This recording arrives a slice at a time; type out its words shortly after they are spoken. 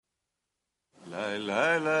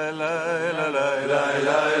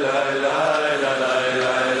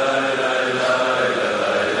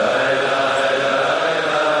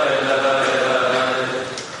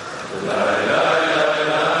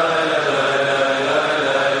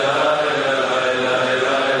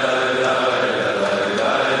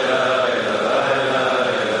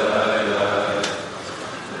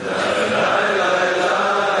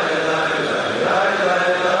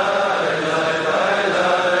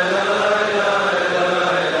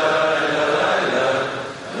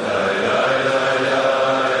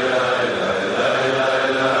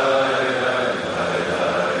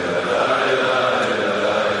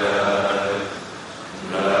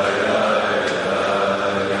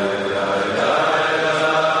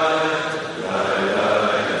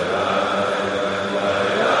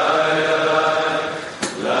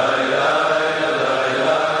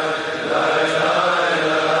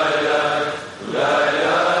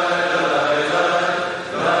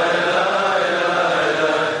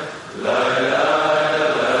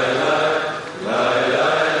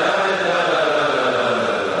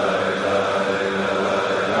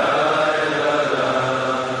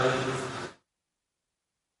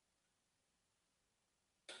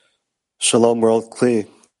Shalom, World Kli.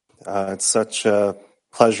 It's such a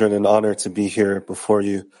pleasure and an honor to be here before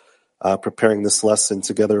you, preparing this lesson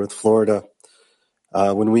together with Florida.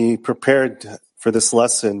 When we prepared for this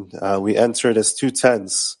lesson, we entered as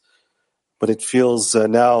 210s, but it feels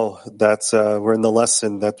now that we're in the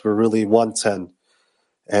lesson that we're really 110.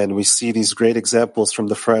 And we see these great examples from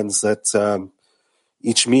the friends that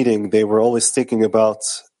each meeting they were always thinking about,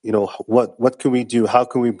 what can we do? How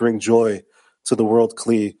can we bring joy to the World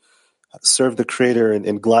Kli? Serve the Creator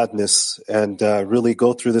in gladness and really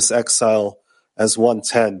go through this exile as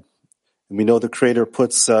 110. And we know the Creator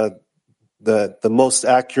puts the most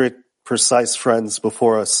accurate, precise friends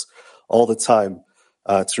before us all the time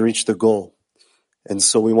to reach the goal. And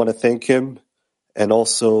so we want to thank Him and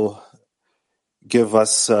also give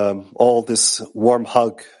us all this warm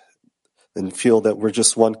hug and feel that we're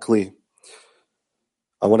just one Kli.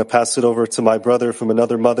 I want to pass it over to my brother from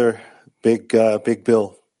another mother, Big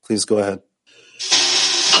Bill. Please go ahead.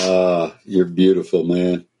 You're beautiful,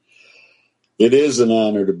 man. It is an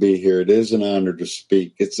honor to be here. It is an honor to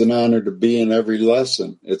speak. It's an honor to be in every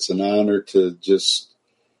lesson. It's an honor to just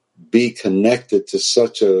be connected to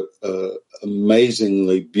such a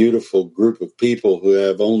amazingly beautiful group of people who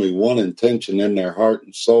have only one intention in their heart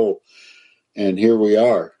and soul. And here we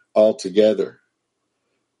are, all together.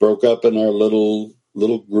 Broke up in our little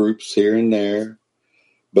groups here and there,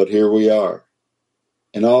 but here we are.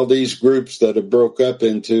 And all these groups that have broke up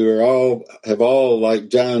into have all, like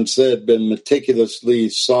John said, been meticulously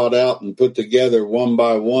sought out and put together one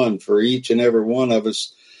by one for each and every one of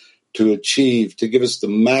us to achieve, to give us the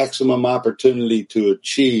maximum opportunity to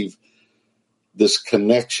achieve this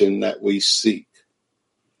connection that we seek.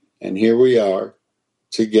 And here we are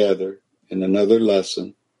together in another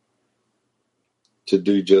lesson to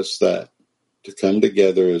do just that, to come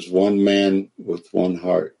together as one man with one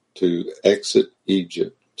heart, to exit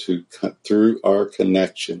Egypt, through our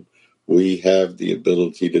connection. We have the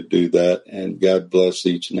ability to do that, and God bless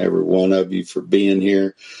each and every one of you for being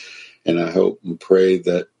here. And I hope and pray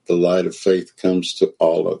that the light of faith comes to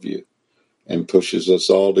all of you and pushes us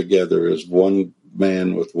all together as one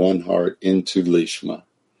man with one heart into Lishma.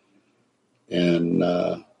 And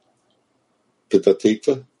Petah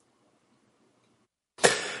Tikva.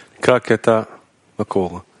 נקרא קטע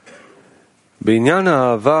מקור. בעניין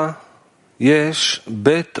האהבה יש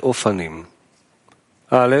בית אופנים.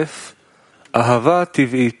 א', אהבה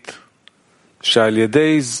טבעית,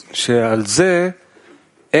 שעל זה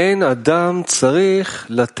אין אדם צריך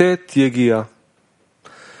לתת יגיעה,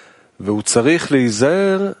 והוא צריך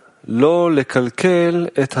להיזהר לא לקלקל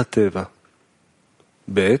את הטבע.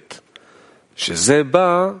 ב', שזה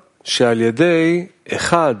בא שעל ידי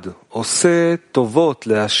אחד עושה טובות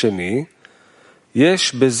להשני,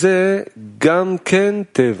 יש בזה גם כן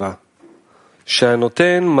טבע,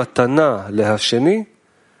 שהנותן מתנה להשני,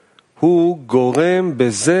 הוא גורם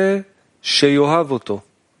בזה שיאהב אותו.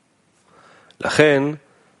 לכן,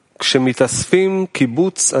 כשמתאספים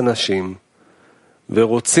קיבוץ אנשים,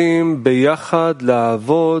 ורוצים ביחד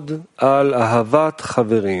לעבוד על אהבת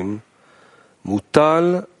חברים,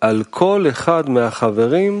 מוטל על כל אחד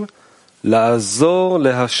מהחברים לעזור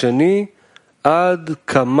להשני עד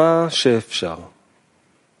כמה שאפשר.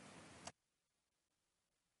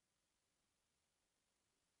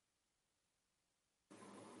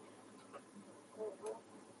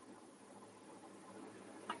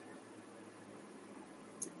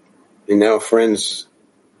 And now, friends,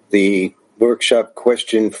 the workshop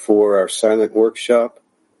question for our silent workshop.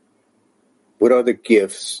 What are the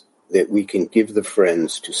gifts that we can give the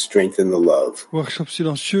friends to strengthen the love? Workshop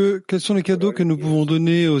silencieux. Quels sont les cadeaux que nous pouvons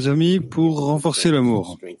donner aux amis pour renforcer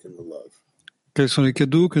l'amour? Quels sont les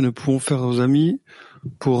cadeaux que nous pouvons faire aux amis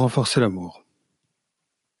pour renforcer l'amour?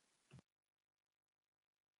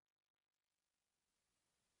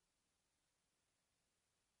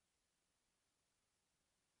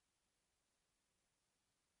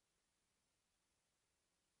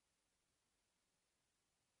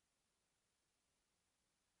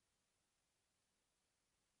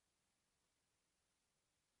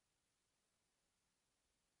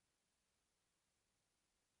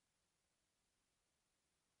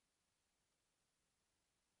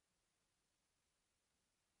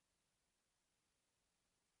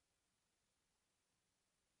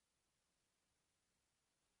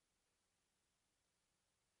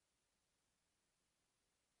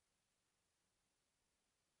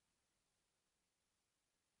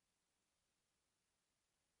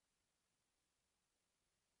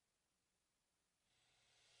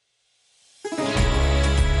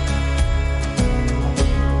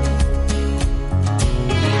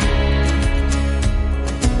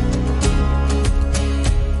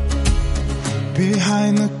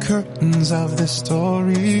 Behind the curtains of the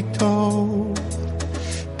story told,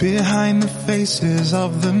 behind the faces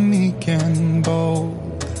of the meek and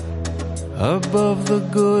bold, above the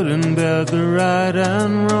good and bad, the right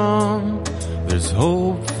and wrong, there's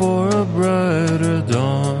hope for a brighter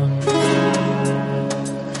dawn.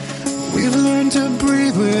 We've learned to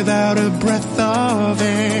breathe without a breath of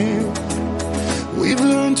air. We've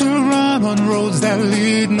learned to run on roads that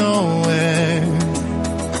lead nowhere.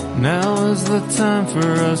 Now is the time for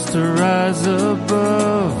us to rise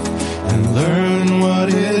above and learn what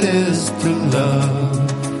it is to love.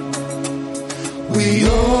 We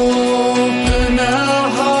open our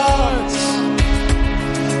hearts,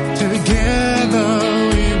 together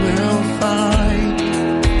we will find,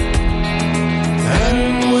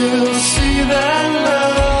 and we'll see that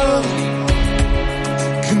love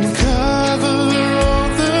can cover all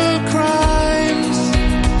the crimes.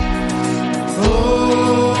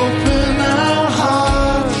 Open our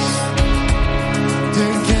hearts,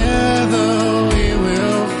 together we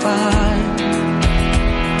will find,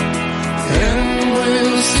 and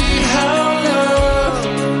we'll see how love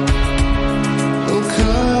will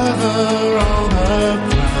cover all the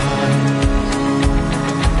crimes.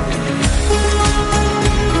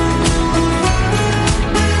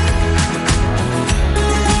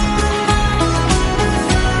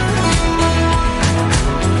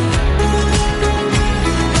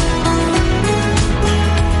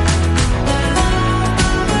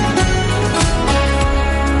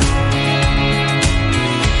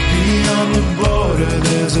 Beyond the border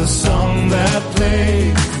there's a song that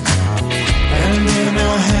plays, and in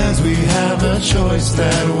our hands we have a choice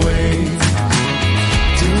that waits.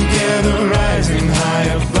 Together rising high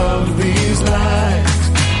above these lights,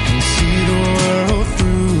 and see the world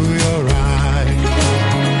through your eyes.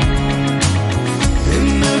 In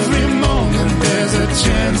every moment there's a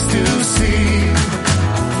chance to see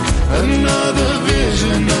another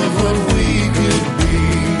vision of what we could be.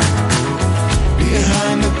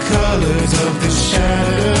 Behind the colors of the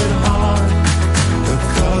shattered heart, the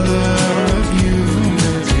color of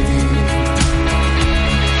unity.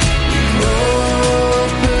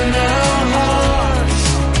 Open our hearts,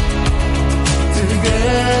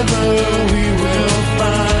 together we will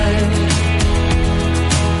find,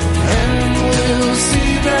 and we'll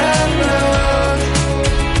see that love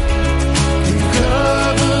can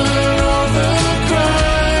cover all the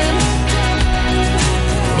crimes.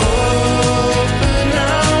 Open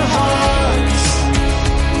our hearts,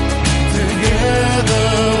 together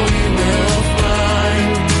we will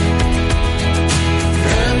find,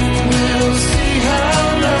 and we'll see how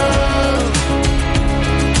love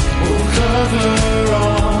will cover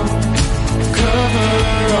all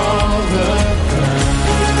the crimes.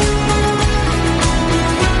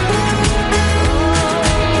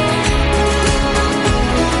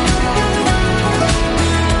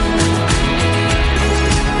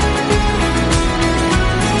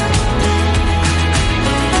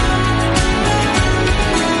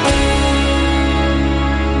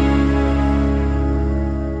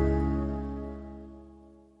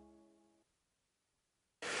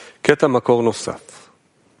 קטע מקור נוסף.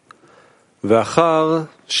 ואחר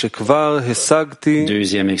שכבר השגתי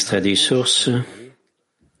Deuxième extrait des sources.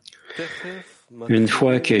 Une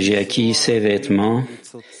fois que j'ai acquis ces vêtements,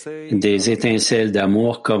 des étincelles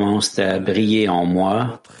d'amour commencent à briller en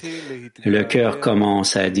moi, le cœur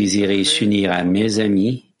commence à désirer s'unir à mes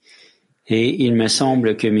amis, et il me semble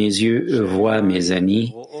que mes yeux voient mes amis,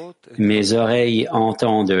 mes oreilles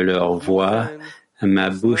entendent leur voix, ma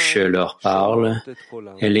bouche leur parle,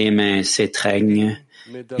 les mains s'étreignent,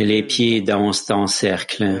 les pieds dansent en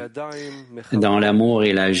cercle, dans l'amour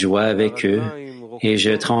et la joie avec eux, et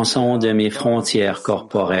je transcende mes frontières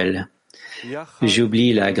corporelles.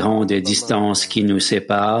 J'oublie la grande distance qui nous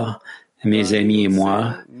sépare, mes amis et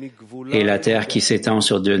moi, et la terre qui s'étend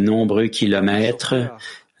sur de nombreux kilomètres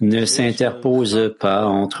ne s'interpose pas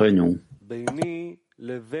entre nous.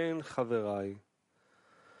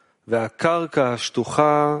 והקרקע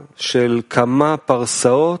השטוחה של כמה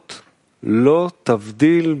פרסאות לא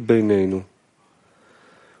תבדיל בינינו.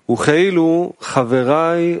 וכאילו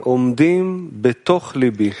חבריי עומדים בתוך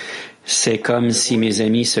ליבי. C'est comme si mes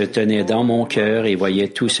amis se tenaient dans mon cœur et voyaient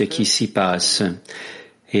tout ce qui s'y passe.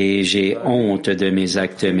 Et j'ai honte de mes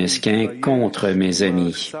actes mesquins contre mes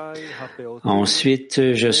amis.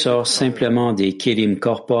 Ensuite, je sors simplement des kélim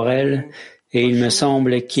corporels et il me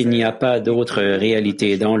semble qu'il n'y a pas d'autre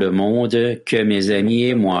réalité dans le monde que mes amis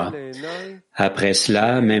et moi. Après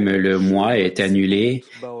cela, même le moi est annulé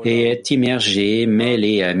et est immergé,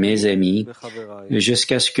 mêlé à mes amis,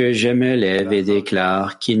 jusqu'à ce que je me lève et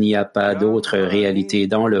déclare qu'il n'y a pas d'autre réalité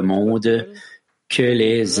dans le monde que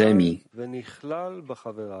les amis.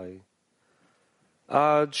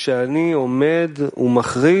 עד שאני עומד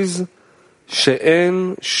ומכריז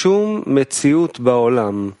שאין שום מציאות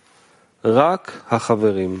בעולם, רק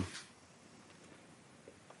החברים.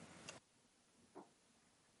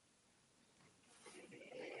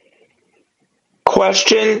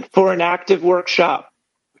 Question for an active workshop.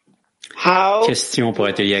 Question pour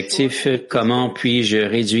atelier actif. Comment puis-je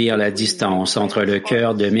réduire la distance entre le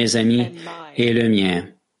cœur de mes amis et le mien?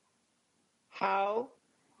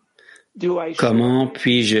 Comment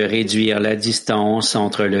puis-je réduire la distance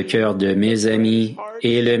entre le cœur de mes amis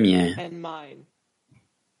et le mien?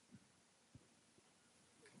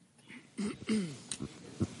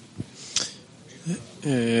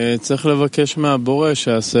 צריך לבקש מהבורא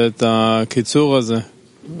שיעשה את הקיצור הזה,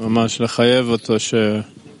 ממש לחייב אותו ש...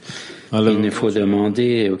 Il nous faut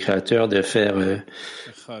demander au Créateur de faire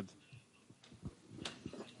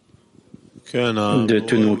de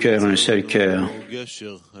tous nos cœurs un seul cœur.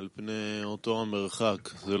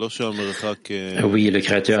 Oui, le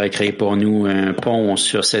Créateur a créé pour nous un pont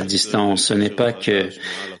sur cette distance. Ce n'est pas que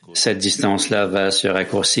cette distance-là va se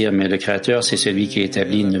raccourcir, mais le Créateur, c'est celui qui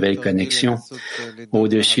établit une nouvelle connexion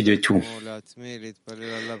au-dessus de tout.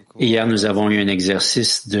 Hier, nous avons eu un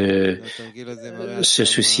exercice de se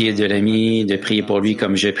soucier de l'ami, de prier pour lui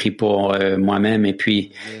comme je prie pour moi-même, et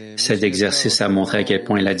puis cet exercice a montré à quel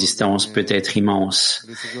point la distance peut être immense.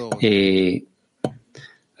 Et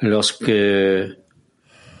lorsque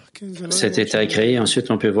cet état est créé,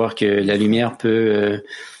 ensuite on peut voir que la lumière peut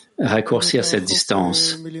raccourcir cette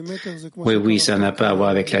distance. Oui, ça n'a pas à voir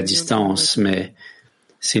avec la distance, mais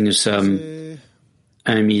si nous sommes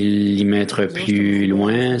 1 millimètre plus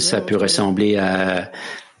loin, ça peut ressembler à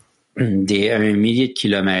un millier de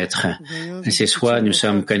kilomètres. C'est soit nous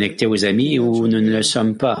sommes connectés aux amis ou nous ne le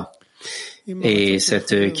sommes pas. Et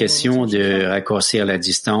cette question de raccourcir la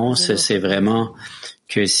distance, c'est vraiment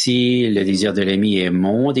que si le désir de l'ami est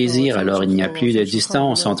mon désir, alors il n'y a plus de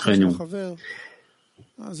distance entre nous.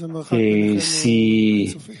 Et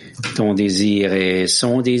si ton désir est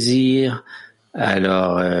son désir,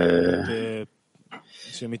 alors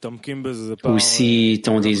ou si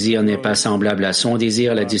ton désir n'est pas semblable à son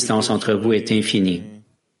désir, la distance entre vous est infinie.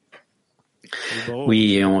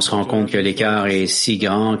 Oui, et on se rend compte que l'écart est si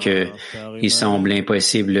grand qu'il semble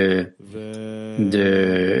impossible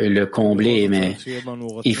de le combler, mais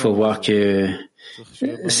il faut voir que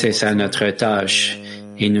c'est ça notre tâche.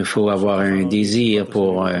 Il nous faut avoir un désir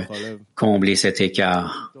pour combler cet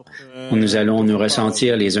écart. Nous allons nous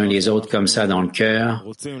ressentir les uns les autres comme ça dans le cœur,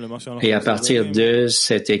 et à partir de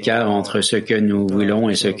cet écart entre ce que nous voulons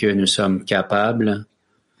et ce que nous sommes capables,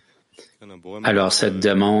 alors cette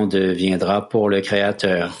demande viendra pour le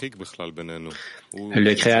Créateur.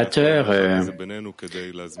 Le Créateur,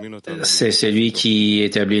 c'est celui qui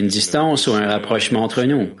établit une distance ou un rapprochement entre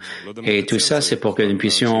nous. Et tout ça, c'est pour que nous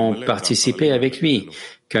puissions participer avec lui,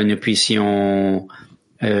 que nous puissions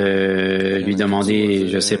lui demander,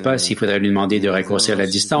 je ne sais pas s'il faudrait lui demander de raccourcir la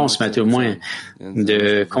distance, mais à tout le moins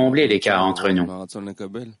de combler l'écart entre nous.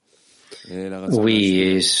 Oui,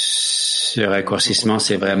 et ce raccourcissement,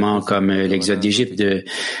 c'est vraiment comme l'exode d'Égypte, de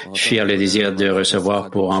fuir le désir de recevoir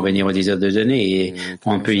pour en venir au désir de donner. Et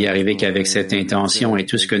on ne peut y arriver qu'avec cette intention. Et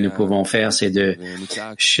tout ce que nous pouvons faire, c'est de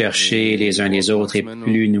chercher les uns les autres. Et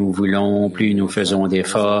plus nous voulons, plus nous faisons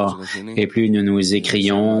d'efforts, et plus nous nous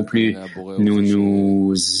écrions, plus nous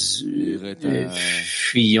nous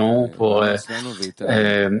fuyons pour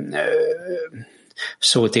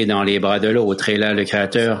sauter dans les bras de l'autre. Et là, le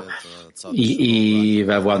Créateur, il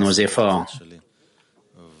va voir nos efforts.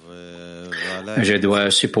 Je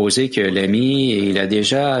dois supposer que l'ami, il a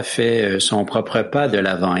déjà fait son propre pas de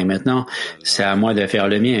l'avant. Et maintenant, c'est à moi de faire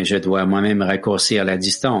le mien. Je dois moi-même raccourcir la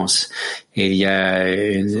distance. Et il y a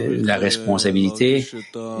la responsabilité,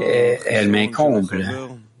 elle m'incombe.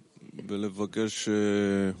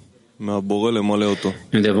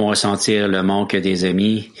 Nous devons ressentir le manque des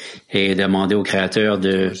amis et demander au Créateur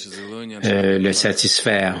de le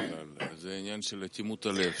satisfaire.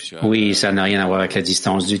 Oui, ça n'a rien à voir avec la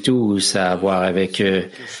distance du tout. Ça a à voir avec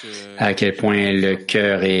à quel point le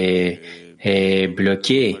cœur est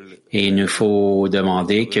bloqué. Et il nous faut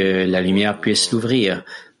demander que la lumière puisse l'ouvrir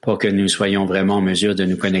pour que nous soyons vraiment en mesure de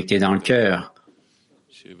nous connecter dans le cœur.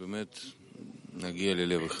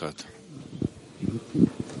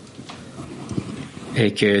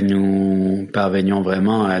 Et que nous parvenions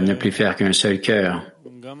vraiment à ne plus faire qu'un seul cœur.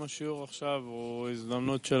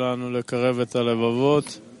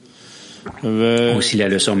 Aussi, la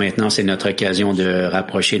leçon maintenant, c'est notre occasion de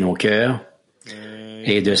rapprocher nos cœurs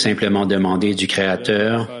et de simplement demander du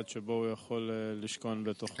Créateur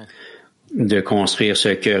de construire ce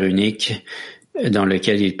cœur unique dans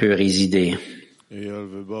lequel il peut résider.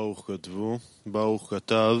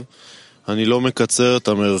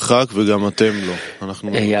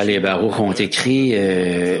 Eyal et Baruch ont écrit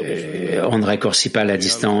on ne raccourcit pas la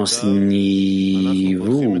distance ni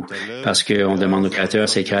vous, parce qu'on demande au Créateur,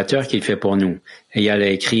 c'est le Créateur qui le fait pour nous. Eyal a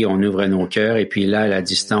écrit on ouvre nos cœurs, et puis là, la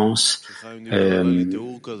distance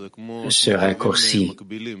se raccourcit.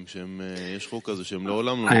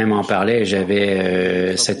 Elle m'en parlait,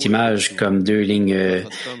 j'avais cette image comme deux lignes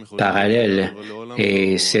parallèles,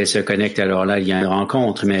 et si elles se connectent, alors là, il y a une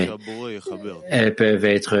rencontre, mais elles peuvent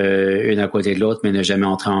être une à côté de l'autre, mais ne jamais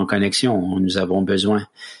entrer en connexion. Nous avons besoin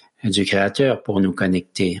du Créateur pour nous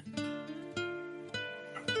connecter.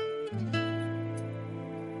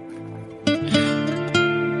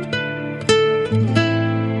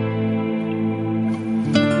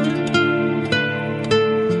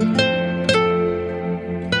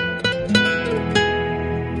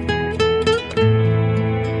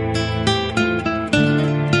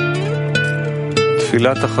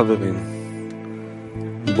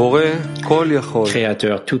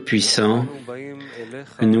 Créateur tout-puissant,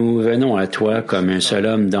 nous venons à toi comme un seul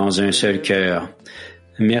homme dans un seul cœur.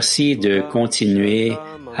 Merci de continuer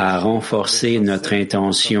à renforcer notre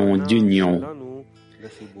intention d'union.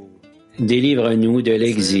 Délivre-nous de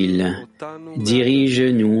l'exil,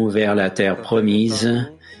 dirige-nous vers la terre promise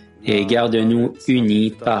et garde-nous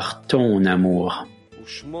unis par ton amour.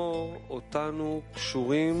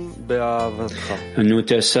 Nous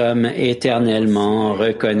te sommes éternellement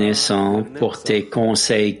reconnaissants pour tes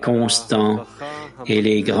conseils constants et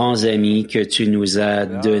les grands amis que tu nous as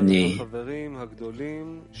donnés.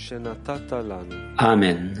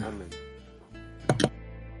 Amen.